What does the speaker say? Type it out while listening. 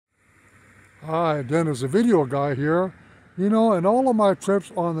Hi, Dennis, a video guy here. You know, in all of my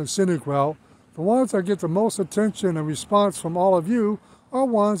trips on the Scenic Route, the ones that get the most attention and response from all of you are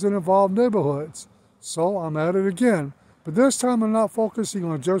ones that involve neighborhoods. So I'm at it again. But this time I'm not focusing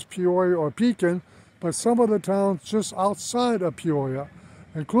on just Peoria or Pekin, but some of the towns just outside of Peoria,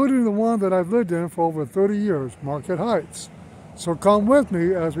 including the one that I've lived in for over 30 years, Marquette Heights. So come with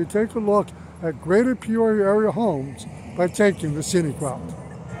me as we take a look at greater Peoria area homes by taking the Scenic Route.